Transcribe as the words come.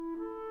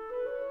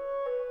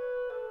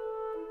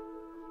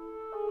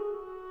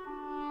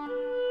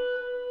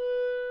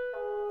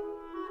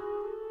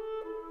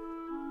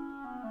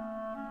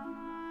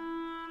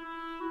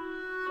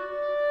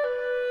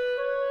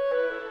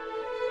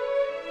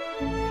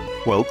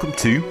Welcome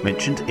to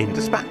Mentioned in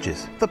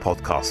Dispatches, the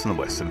podcast from the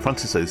Western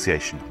Front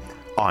Association.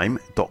 I'm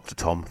Dr.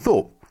 Tom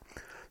Thorpe.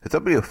 The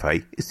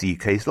WFA is the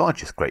UK's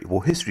largest Great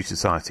War History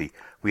Society.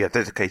 We are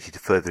dedicated to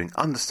furthering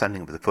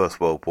understanding of the First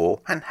World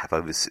War and have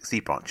over 60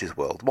 branches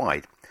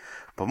worldwide.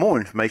 For more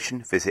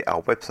information, visit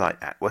our website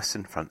at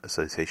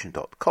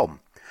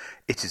westernfrontassociation.com.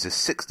 It is the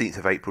 16th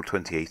of April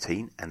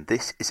 2018 and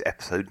this is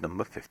episode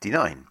number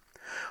 59.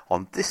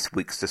 On this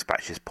week's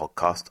Dispatches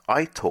podcast,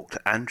 I talked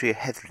to Andrea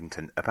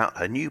Hetherington about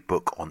her new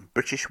book on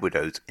British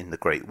widows in the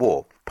Great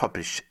War,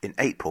 published in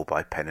April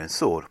by Pen and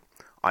Sword.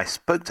 I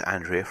spoke to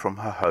Andrea from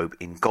her home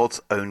in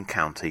God's own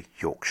county,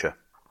 Yorkshire.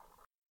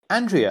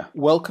 Andrea,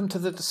 welcome to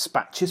the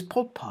Dispatches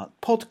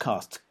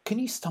podcast. Can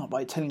you start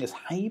by telling us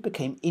how you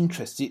became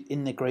interested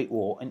in the Great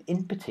War and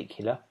in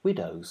particular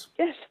widows?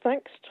 Yes,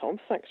 thanks Tom,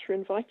 thanks for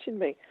inviting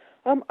me.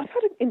 I've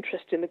had an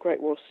interest in the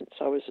Great War since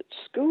I was at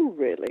school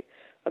really,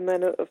 and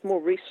then I've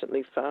more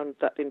recently found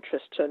that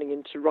interest turning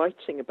into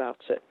writing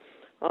about it.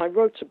 I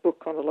wrote a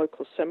book on a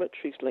local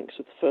cemetery's links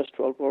with the First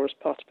World War as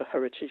part of a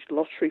Heritage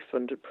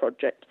Lottery-funded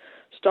project,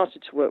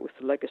 started to work with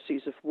the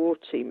Legacies of War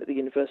team at the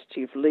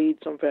University of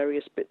Leeds on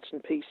various bits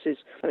and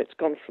pieces, and it's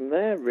gone from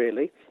there,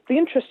 really. The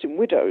interest in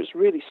widows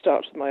really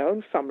starts with my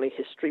own family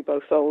history,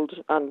 both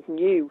old and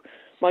new.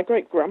 My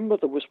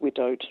great-grandmother was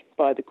widowed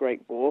by the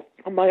Great War,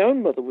 and my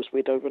own mother was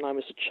widowed when I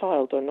was a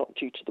child, though not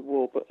due to the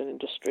war, but an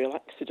industrial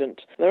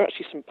accident. There are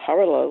actually some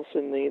parallels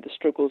in the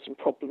struggles and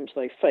problems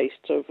they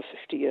faced over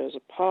 50 years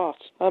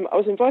apart. I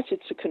was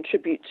invited to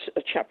contribute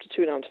a chapter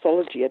to an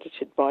anthology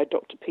edited by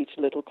Dr.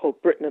 Peter Little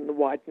called Britain and the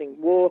Widening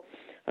War,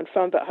 and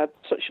found that had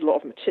such a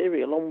lot of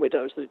material on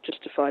widows that it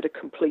justified a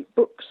complete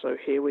book, so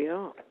here we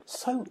are.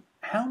 So,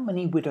 how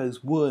many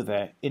widows were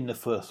there in the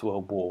First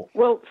World War?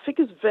 Well,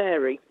 figures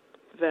vary.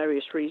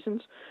 Various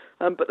reasons,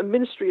 but the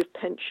Ministry of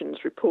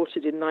Pensions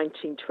reported in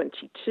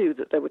 1922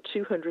 that there were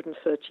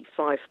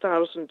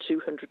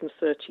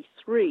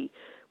 235,233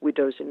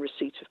 widows in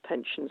receipt of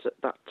pensions at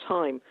that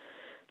time.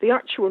 The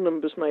actual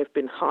numbers may have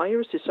been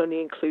higher, as this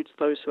only includes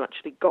those who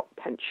actually got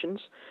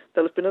pensions.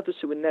 There'll have been others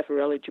who were never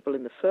eligible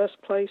in the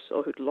first place,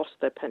 or who'd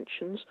lost their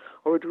pensions,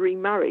 or had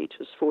remarried,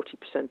 as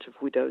 40%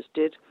 of widows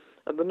did,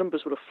 and the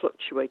numbers would have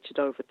fluctuated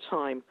over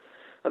time.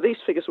 Now,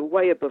 these figures were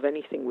way above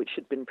anything which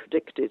had been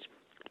predicted.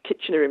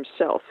 Kitchener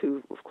himself,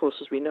 who, of course,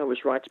 as we know,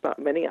 was right about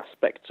many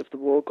aspects of the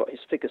war, got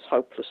his figures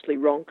hopelessly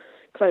wrong,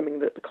 claiming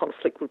that the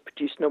conflict would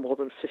produce no more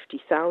than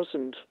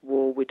 50,000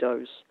 war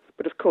widows.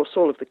 But, of course,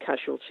 all of the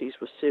casualties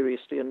were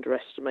seriously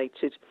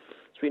underestimated.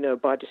 As we know,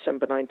 by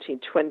December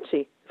 1920,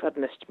 we've had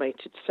an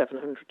estimated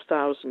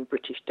 700,000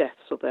 British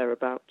deaths or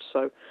thereabouts,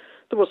 so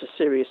there was a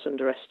serious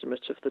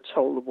underestimate of the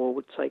toll the war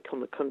would take on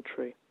the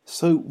country.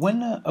 So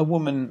when a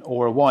woman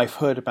or a wife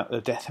heard about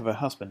the death of her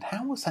husband,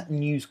 how was that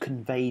news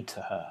conveyed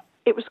to her?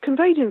 It was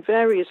conveyed in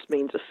various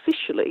means.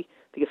 Officially,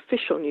 the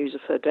official news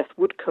of her death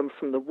would come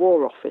from the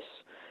War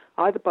Office,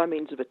 either by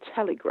means of a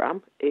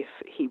telegram if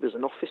he was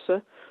an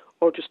officer,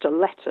 or just a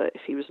letter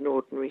if he was an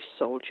ordinary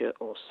soldier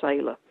or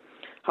sailor.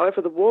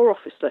 However, the War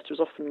Office letter was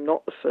often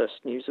not the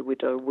first news a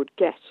widow would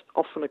get.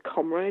 Often a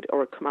comrade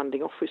or a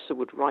commanding officer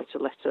would write a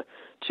letter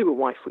to a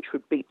wife which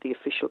would beat the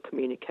official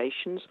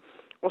communications.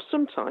 Or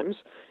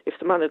sometimes, if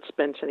the man had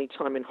spent any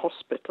time in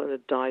hospital and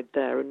had died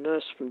there, a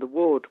nurse from the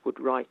ward would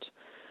write.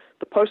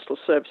 The postal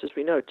service, as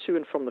we know, to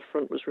and from the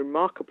front was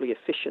remarkably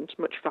efficient,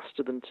 much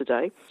faster than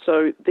today.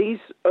 So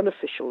these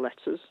unofficial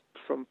letters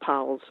from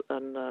pals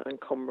and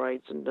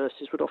comrades and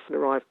nurses would often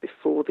arrive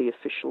before the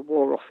official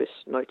War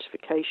Office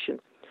notification.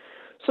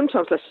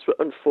 Sometimes letters were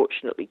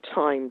unfortunately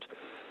timed.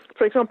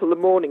 For example, the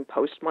morning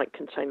post might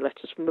contain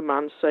letters from the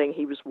man saying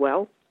he was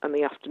well, and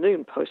the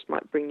afternoon post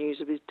might bring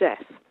news of his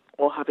death.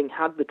 Or having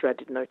had the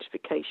dreaded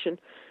notification,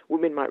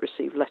 women might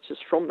receive letters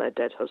from their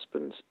dead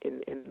husbands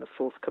in the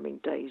forthcoming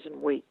days and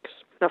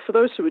weeks. Now, for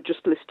those who were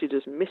just listed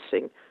as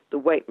missing, the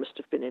wait must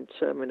have been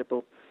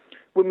interminable.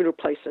 Women would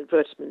place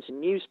advertisements in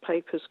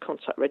newspapers,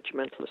 contact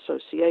regimental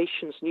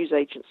associations, news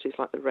agencies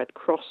like the Red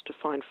Cross to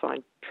try and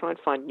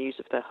find news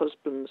of their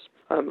husbands.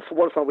 For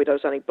one of our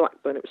widows, Annie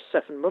Blackburn, it was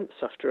 7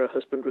 months after her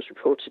husband was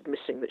reported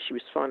missing that she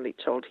was finally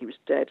told he was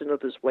dead, and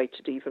others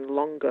waited even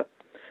longer.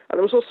 And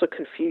there was also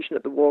confusion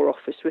at the War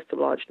Office with the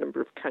large number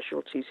of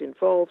casualties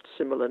involved,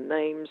 similar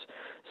names,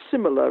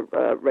 similar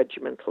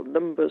regimental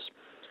numbers,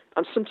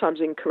 and sometimes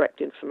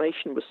incorrect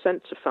information was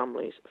sent to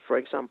families, for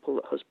example,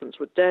 that husbands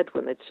were dead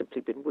when they'd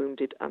simply been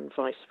wounded and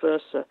vice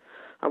versa.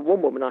 And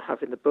one woman I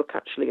have in the book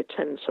actually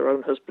attends her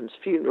own husband's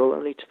funeral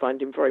only to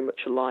find him very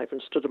much alive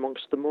and stood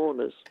amongst the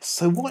mourners.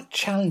 So what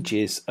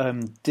challenges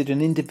did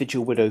an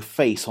individual widow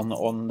face on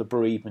the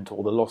bereavement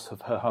or the loss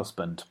of her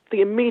husband?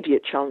 The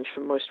immediate challenge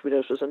for most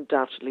widows was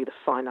undoubtedly the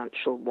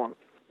financial one.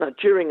 Now,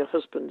 during a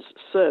husband's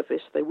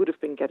service, they would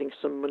have been getting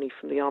some money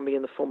from the army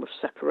in the form of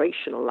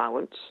separation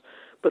allowance,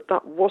 but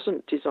that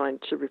wasn't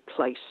designed to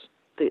replace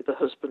the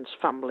husband's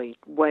family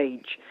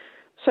wage.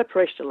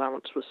 Separation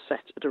allowance was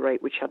set at a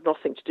rate which had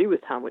nothing to do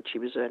with how much he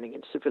was earning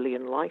in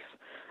civilian life,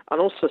 and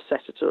also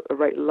set at a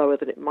rate lower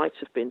than it might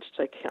have been to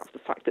take account of the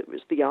fact that it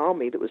was the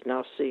army that was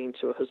now seeing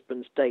to a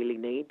husband's daily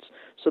needs,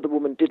 so the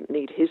woman didn't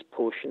need his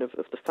portion of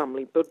the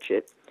family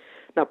budget.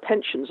 Now,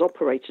 pensions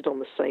operated on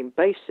the same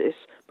basis,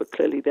 but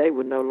clearly they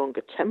were no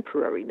longer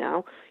temporary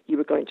now. You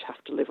were going to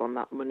have to live on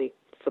that money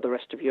for the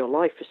rest of your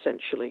life,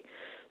 essentially.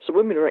 So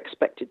women were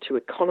expected to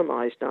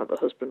economise now the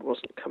husband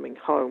wasn't coming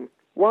home.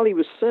 While he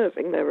was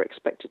serving, they were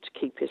expected to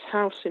keep his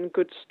house in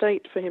good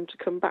state for him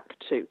to come back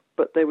to,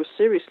 but they were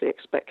seriously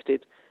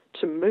expected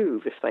to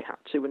move if they had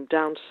to and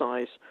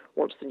downsize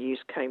once the news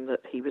came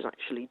that he was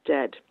actually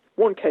dead.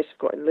 One case I've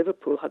got in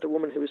Liverpool had a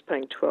woman who was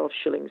paying 12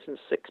 shillings and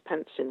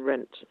 6p in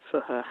rent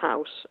for her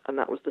house, and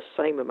that was the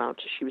same amount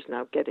as she was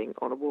now getting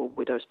on a war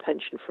widow's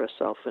pension for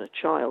herself and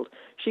a child.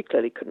 She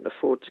clearly couldn't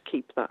afford to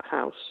keep that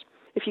house.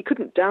 If you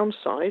couldn't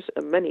downsize,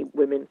 and many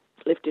women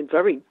lived in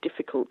very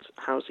difficult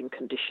housing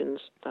conditions,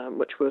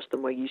 much worse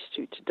than we're used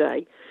to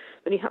today,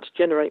 then you had to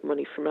generate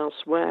money from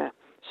elsewhere.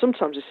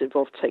 Sometimes this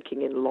involved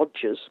taking in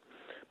lodgers,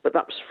 but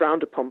that was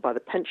frowned upon by the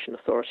pension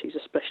authorities,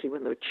 especially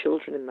when there were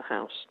children in the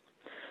house.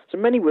 So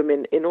many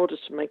women, in order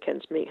to make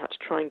ends meet, had to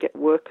try and get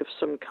work of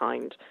some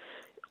kind,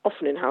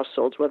 often in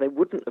households where they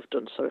wouldn't have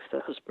done so if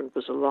their husband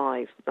was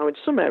alive. Now, in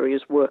some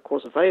areas, work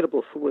was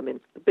available for women.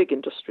 The big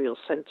industrial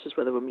centres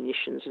where there were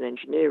munitions and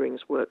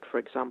engineering's work, for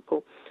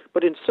example.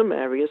 But in some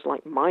areas,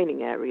 like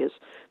mining areas,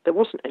 there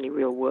wasn't any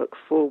real work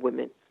for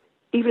women.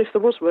 Even if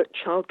there was work,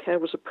 childcare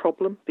was a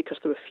problem because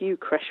there were few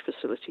creche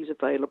facilities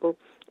available.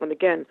 And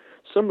again,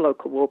 some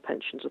local war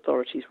pensions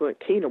authorities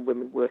weren't keen on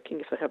women working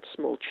if they had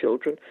small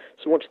children,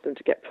 so wanted them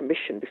to get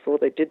permission before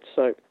they did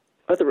so.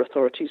 Other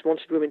authorities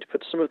wanted women to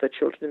put some of their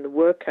children in the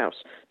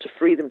workhouse to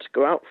free them to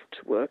go out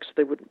to work so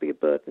they wouldn't be a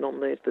burden on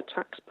the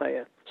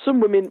taxpayer.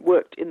 Some women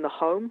worked in the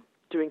home,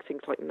 doing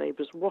things like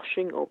neighbours'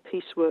 washing or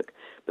piecework,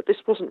 but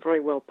this wasn't very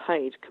well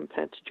paid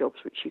compared to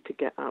jobs which you could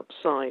get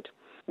outside.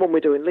 One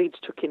widow in Leeds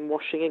took in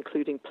washing,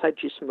 including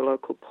pledges from the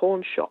local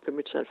pawn shop in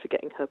return for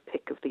getting her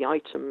pick of the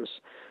items.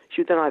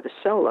 She would then either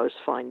sell those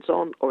finds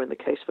on, or in the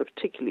case of a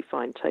particularly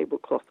fine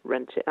tablecloth,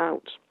 rent it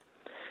out.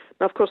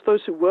 Now, of course,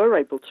 those who were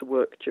able to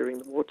work during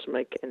the war to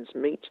make ends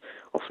meet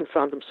often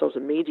found themselves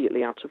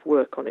immediately out of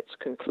work on its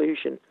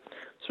conclusion.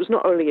 This was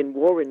not only in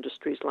war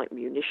industries like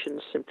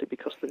munitions, simply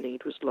because the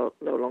need was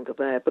no longer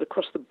there, but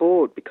across the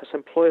board because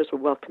employers were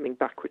welcoming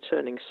back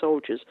returning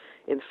soldiers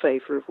in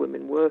favour of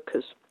women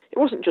workers. It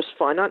wasn't just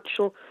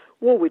financial.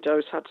 War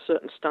widows had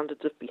certain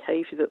standards of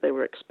behaviour that they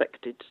were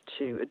expected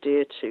to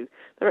adhere to.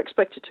 They were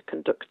expected to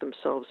conduct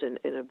themselves in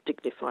a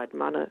dignified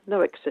manner,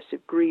 no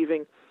excessive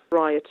grieving,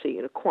 variety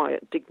and a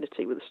quiet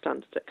dignity were the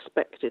standards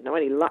expected. Now,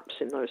 any lapse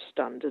in those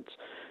standards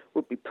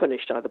would be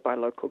punished either by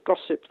local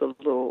gossip, the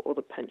law, or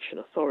the pension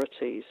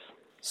authorities.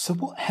 So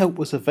what help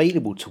was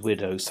available to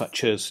widows,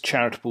 such as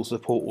charitable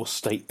support or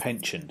state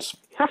pensions?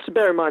 You have to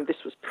bear in mind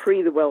this was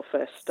pre the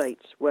welfare state,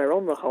 where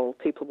on the whole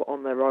people were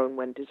on their own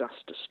when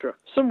disaster struck.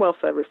 Some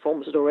welfare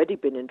reforms had already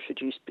been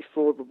introduced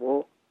before the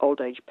war, old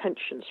age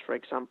pensions, for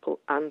example,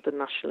 and the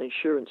national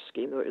insurance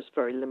scheme, though it was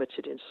very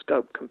limited in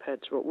scope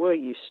compared to what we're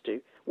used to.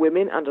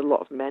 Women and a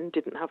lot of men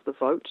didn't have the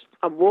vote,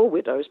 and war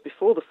widows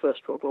before the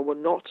First World War were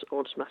not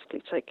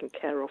automatically taken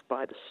care of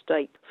by the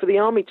state. For the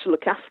army to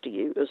look after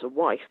you as a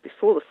wife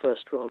before the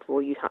First World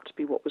War, you had to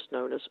be what was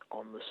known as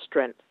on the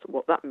strength.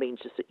 What that means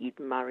is that you'd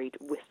married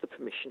with the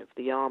permission of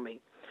the army.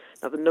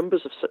 Now, the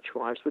numbers of such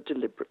wives were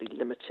deliberately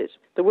limited.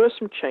 There were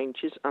some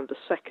changes, and the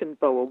Second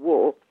Boer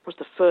War was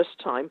the first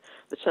time,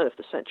 the turn of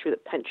the century,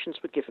 that pensions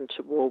were given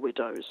to war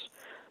widows.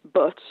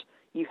 But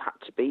you had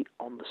to be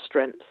on the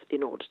strength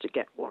in order to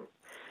get one.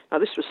 Now,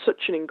 this was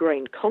such an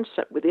ingrained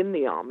concept within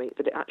the army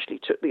that it actually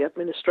took the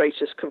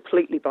administrators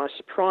completely by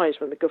surprise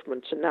when the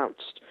government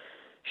announced,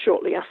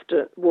 shortly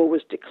after war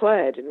was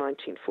declared in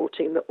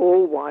 1914, that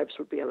all wives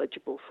would be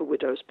eligible for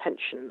widows'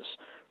 pensions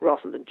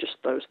rather than just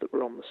those that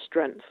were on the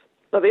strength.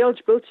 Now, the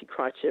eligibility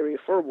criteria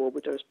for a war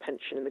widow's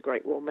pension in the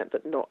Great War meant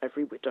that not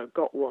every widow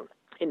got one.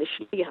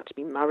 Initially, you had to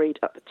be married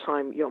at the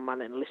time your man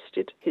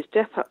enlisted. His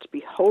death had to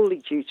be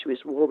wholly due to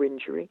his war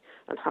injury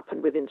and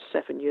happened within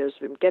 7 years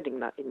of him getting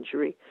that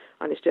injury,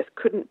 and his death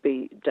couldn't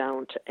be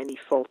down to any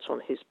fault on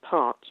his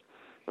part.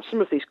 Now,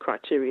 some of these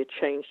criteria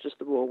changed as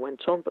the war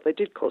went on, but they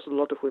did cause a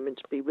lot of women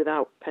to be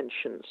without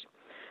pensions.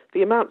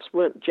 The amounts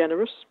weren't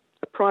generous.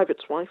 A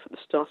private's wife at the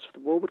start of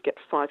the war would get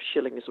 5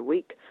 shillings a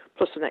week,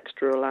 plus an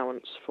extra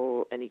allowance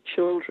for any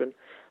children,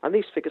 and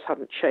these figures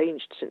hadn't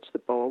changed since the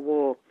Boer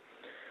War.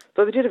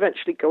 Though they did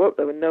eventually go up,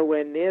 they were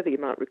nowhere near the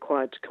amount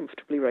required to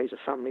comfortably raise a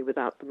family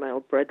without the male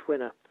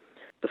breadwinner.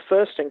 The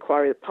first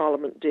inquiry that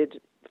Parliament did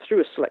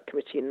through a select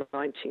committee in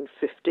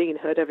 1915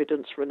 heard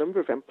evidence from a number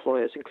of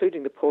employers,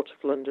 including the Port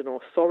of London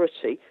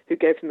Authority, who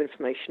gave them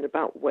information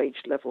about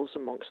wage levels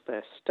amongst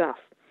their staff.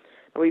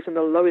 Now, even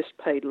the lowest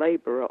paid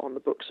labourer on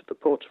the books of the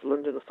Port of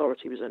London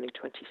Authority was earning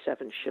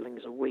 27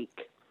 shillings a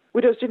week.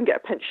 Widows didn't get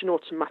a pension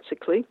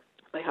automatically.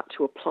 They had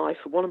to apply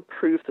for one and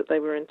prove that they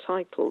were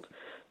entitled.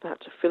 They had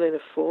to fill in a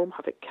form,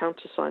 have it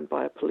countersigned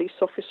by a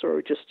police officer or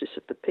a justice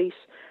of the peace,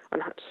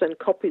 and had to send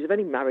copies of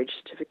any marriage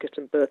certificate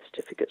and birth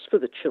certificates for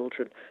the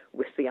children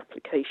with the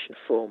application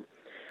form.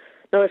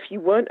 Now, if you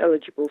weren't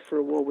eligible for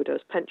a war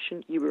widow's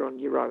pension, you were on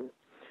your own.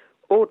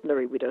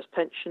 Ordinary widows'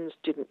 pensions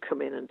didn't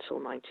come in until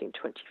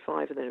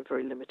 1925, and then in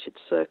very limited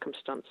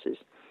circumstances.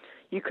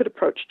 You could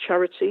approach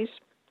charities,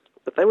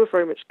 but they were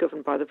very much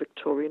governed by the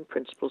Victorian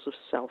principles of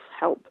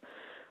self-help,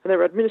 and they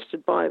were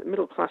administered by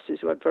middle classes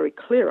who had very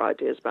clear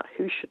ideas about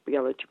who should be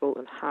eligible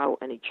and how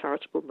any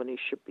charitable money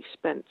should be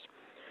spent.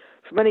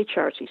 For many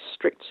charities,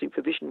 strict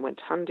supervision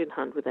went hand in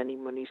hand with any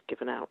monies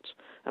given out,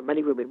 and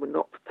many women were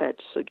not prepared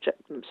to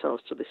subject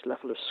themselves to this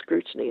level of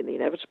scrutiny and the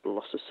inevitable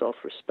loss of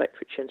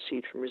self-respect which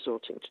ensued from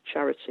resorting to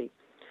charity.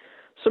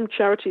 Some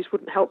charities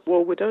wouldn't help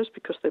war widows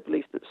because they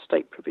believed that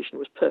state provision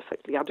was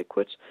perfectly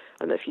adequate,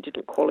 and that if you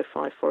didn't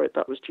qualify for it,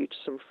 that was due to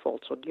some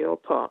fault on your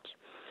part.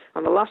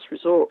 And the last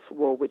resort for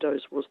war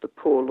widows was the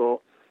Poor Law,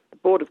 the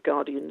Board of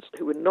Guardians,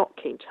 who were not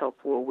keen to help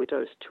war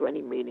widows to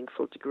any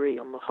meaningful degree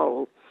on the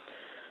whole.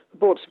 The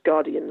Boards of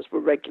Guardians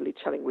were regularly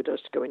telling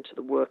widows to go into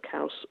the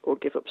workhouse or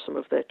give up some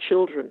of their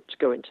children to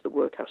go into the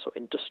workhouse or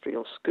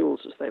industrial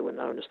schools, as they were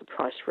known, as the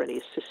price for any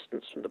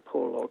assistance from the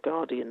Poor Law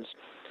Guardians.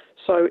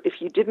 So if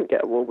you didn't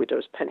get a war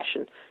widow's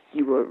pension,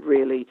 you were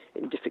really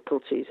in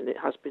difficulties, and it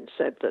has been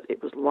said that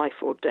it was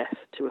life or death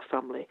to a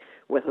family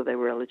whether they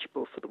were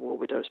eligible for the war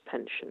widow's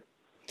pension.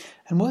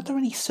 And were there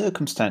any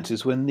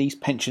circumstances when these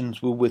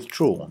pensions were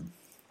withdrawn?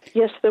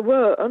 Yes, there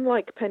were.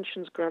 Unlike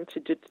pensions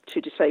granted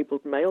to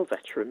disabled male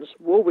veterans,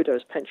 war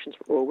widows' pensions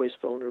were always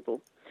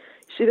vulnerable.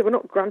 You see, they were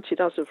not granted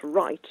as of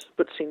right,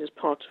 but seen as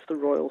part of the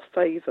royal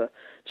favour,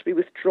 to be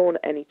withdrawn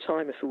at any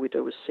time if a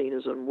widow was seen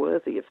as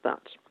unworthy of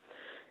that.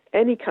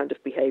 Any kind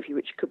of behaviour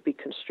which could be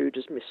construed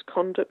as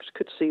misconduct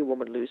could see a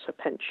woman lose her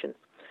pension.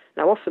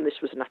 Now, often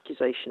this was an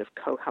accusation of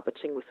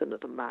cohabiting with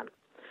another man.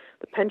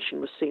 The pension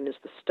was seen as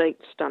the state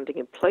standing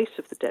in place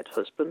of the dead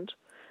husband,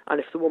 and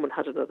if the woman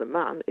had another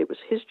man, it was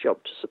his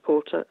job to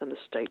support her, and the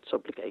state's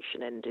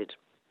obligation ended.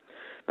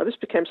 Now, this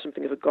became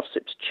something of a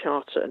gossip's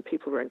charter, and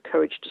people were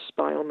encouraged to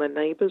spy on their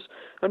neighbours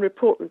and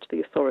report them to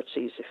the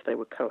authorities if they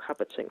were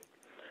cohabiting.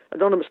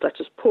 Anonymous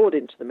letters poured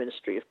into the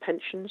Ministry of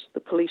Pensions. The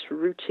police were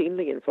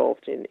routinely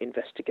involved in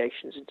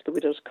investigations into the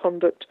widow's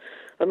conduct,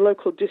 and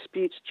local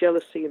disputes,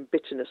 jealousy and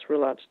bitterness were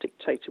allowed to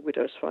dictate a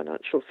widow's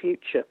financial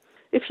future.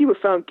 If you were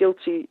found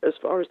guilty, as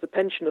far as the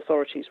pension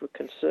authorities were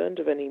concerned,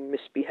 of any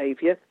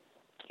misbehaviour,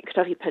 you could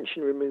have your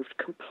pension removed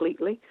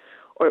completely,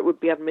 or it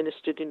would be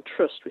administered in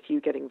trust with you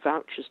getting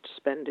vouchers to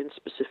spend in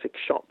specific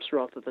shops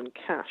rather than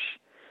cash.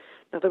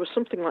 Now, there was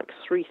something like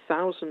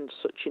 3,000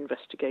 such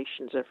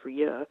investigations every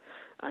year,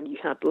 and you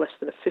had less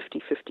than a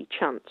 50-50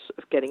 chance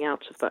of getting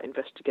out of that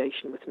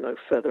investigation with no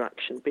further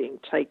action being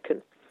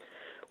taken.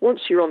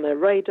 Once you're on their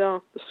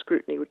radar, the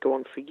scrutiny would go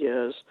on for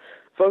years.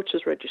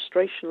 Voters'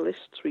 registration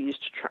lists were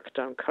used to track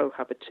down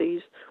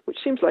cohabitees, which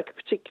seems like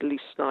a particularly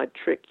snide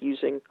trick,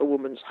 using a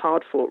woman's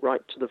hard-fought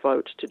right to the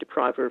vote to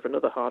deprive her of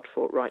another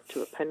hard-fought right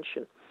to a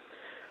pension.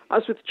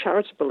 As with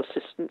charitable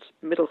assistance,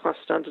 middle-class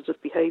standards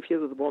of behaviour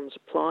were the ones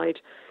applied,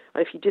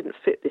 and if you didn't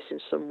fit this in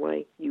some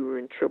way, you were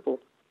in trouble.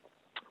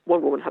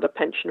 One woman had a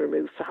pension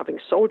removed for having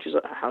soldiers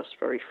at her house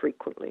very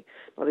frequently.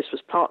 Now, this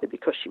was partly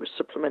because she was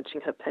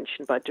supplementing her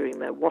pension by doing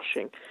their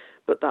washing,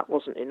 but that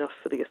wasn't enough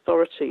for the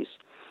authorities.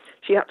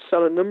 She had to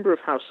sell a number of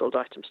household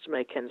items to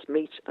make ends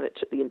meet, and it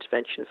took the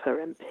intervention of her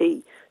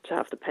MP to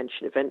have the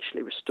pension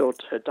eventually restored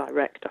to her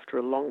direct after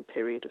a long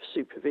period of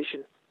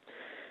supervision.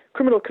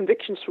 Criminal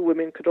convictions for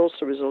women could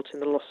also result in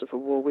the loss of a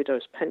war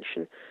widow's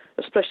pension,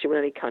 especially when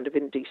any kind of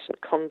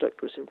indecent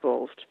conduct was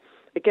involved.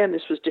 Again,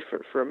 this was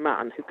different for a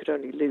man, who could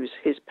only lose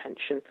his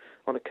pension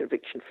on a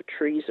conviction for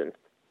treason.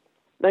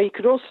 Now, you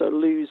could also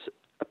lose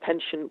a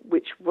pension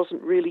which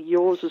wasn't really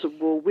yours as a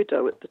war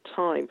widow at the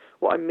time.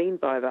 What I mean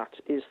by that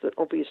is that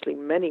obviously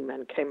many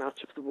men came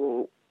out of the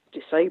war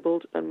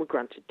disabled and were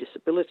granted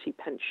disability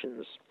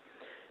pensions.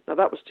 Now,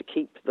 that was to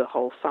keep the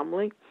whole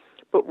family,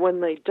 but when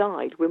they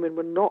died, women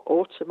were not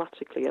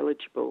automatically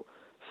eligible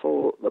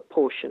for a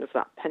portion of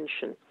that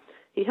pension.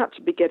 He had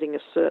to be getting a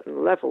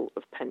certain level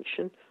of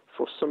pension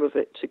for some of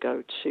it to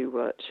go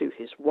to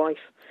his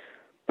wife,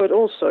 but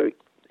also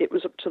it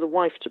was up to the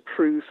wife to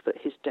prove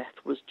that his death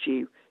was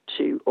due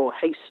to or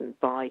hastened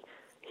by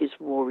his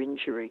war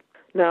injury.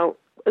 Now,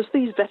 as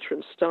these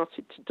veterans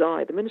started to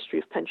die, the Ministry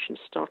of Pensions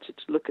started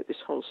to look at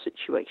this whole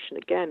situation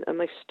again, and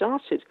they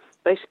started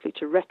basically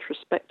to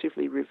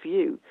retrospectively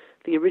review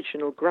the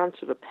original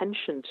grant of a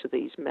pension to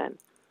these men.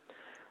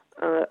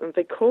 And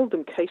they called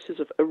them cases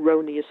of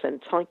erroneous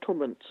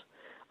entitlement.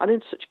 And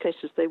in such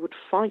cases, they would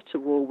fight a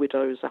war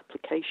widow's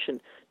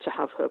application to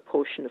have her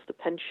portion of the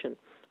pension.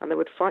 And they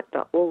would fight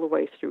that all the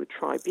way through a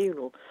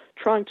tribunal,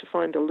 trying to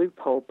find a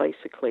loophole,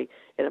 basically,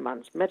 in a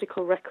man's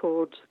medical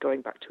records,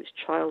 going back to his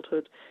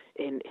childhood,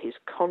 in his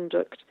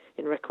conduct,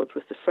 in records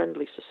with the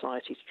Friendly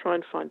Society, to try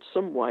and find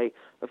some way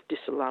of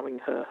disallowing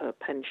her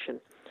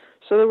pension.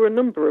 So there were a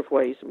number of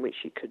ways in which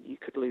you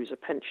could lose a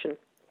pension.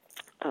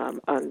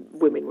 and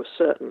women were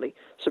certainly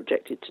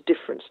subjected to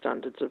different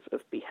standards of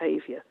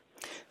behaviour.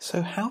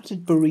 So how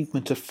did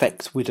bereavement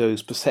affect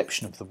widows'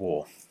 perception of the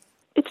war?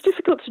 It's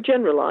difficult to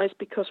generalise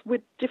because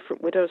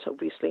different widows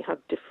obviously had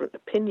different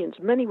opinions.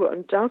 Many were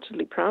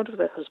undoubtedly proud of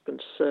their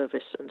husband's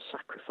service and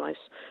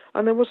sacrifice,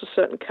 and there was a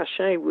certain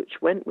cachet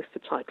which went with the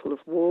title of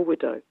war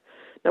widow.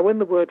 Now, when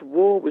the word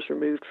war was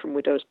removed from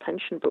widows'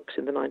 pension books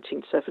in the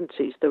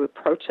 1970s, there were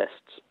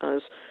protests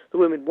as the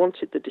women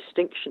wanted the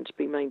distinction to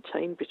be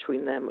maintained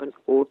between them and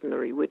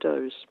ordinary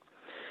widows.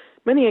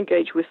 Many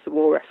engaged with the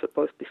war effort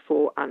both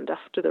before and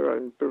after their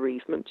own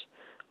bereavement.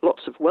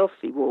 Lots of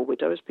wealthy war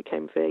widows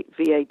became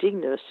VAD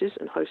nurses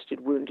and hosted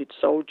wounded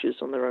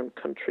soldiers on their own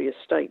country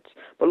estates,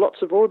 but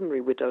lots of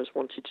ordinary widows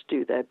wanted to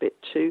do their bit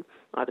too,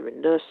 either in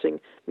nursing,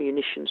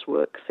 munitions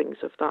work,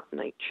 things of that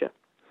nature.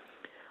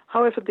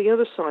 However, the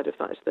other side of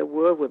that is there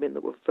were women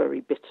that were very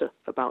bitter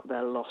about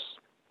their loss.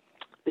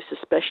 This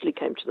especially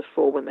came to the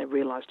fore when they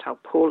realised how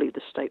poorly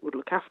the state would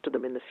look after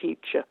them in the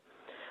future.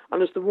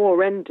 And as the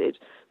war ended,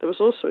 there was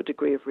also a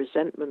degree of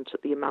resentment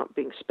at the amount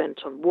being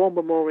spent on war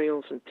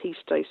memorials and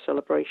Peace Day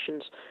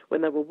celebrations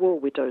when there were war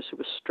widows who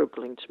were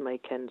struggling to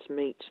make ends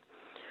meet.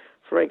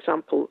 For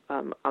example,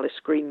 Alice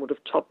Greenwood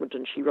of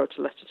Todmorden, she wrote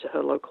a letter to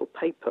her local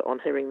paper on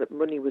hearing that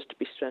money was to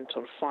be spent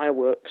on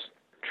fireworks,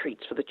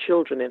 treats for the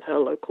children in her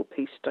local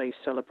Peace Day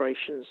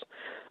celebrations.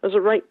 As a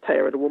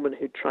ratepayer and a woman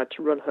who'd tried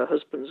to run her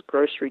husband's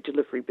grocery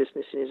delivery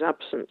business in his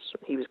absence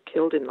when he was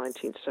killed in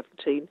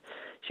 1917,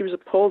 she was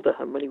appalled that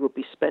her money would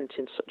be spent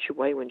in such a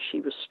way when she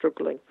was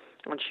struggling,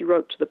 and she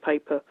wrote to the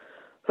paper,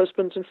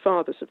 "Husbands and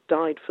fathers have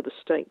died for the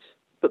state,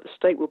 but the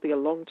state will be a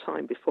long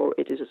time before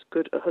it is as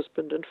good a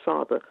husband and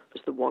father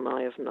as the one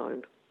I have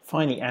known."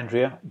 Finally,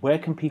 Andrea, where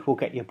can people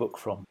get your book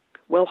from?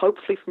 Well,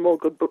 hopefully from all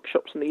good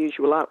bookshops and the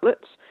usual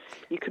outlets.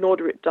 You can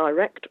order it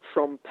direct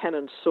from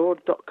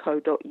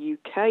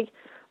penandsword.co.uk,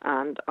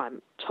 and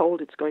I'm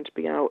told it's going to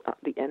be out at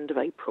the end of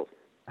April.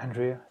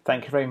 Andrea,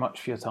 thank you very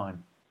much for your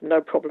time. No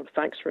problem.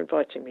 Thanks for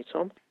inviting me,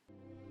 Tom.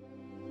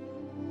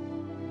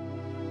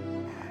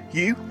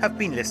 You have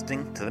been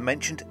listening to the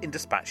Mentioned in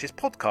Dispatches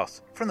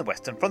podcast from the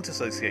Western Front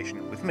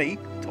Association with me,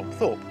 Tom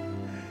Thorpe.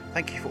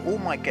 Thank you for all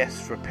my guests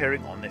for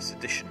appearing on this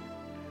edition.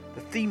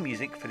 The theme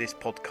music for this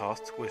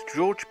podcast was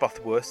George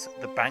Butterworth's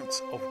The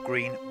Banks of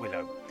Green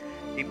Willow.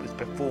 It was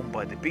performed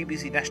by the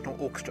BBC National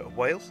Orchestra of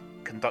Wales,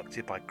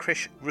 conducted by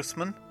Krish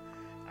Russman,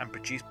 and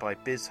produced by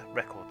Biz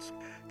Records.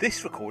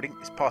 This recording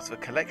is part of a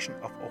collection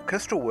of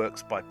orchestral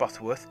works by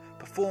Butterworth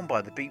performed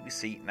by the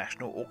BBC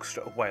National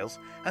Orchestra of Wales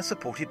and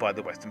supported by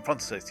the Western Front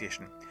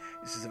Association.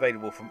 This is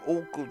available from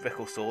all good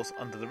record stores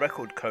under the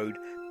record code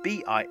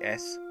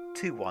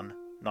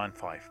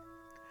BIS2195.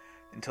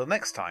 Until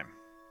next time.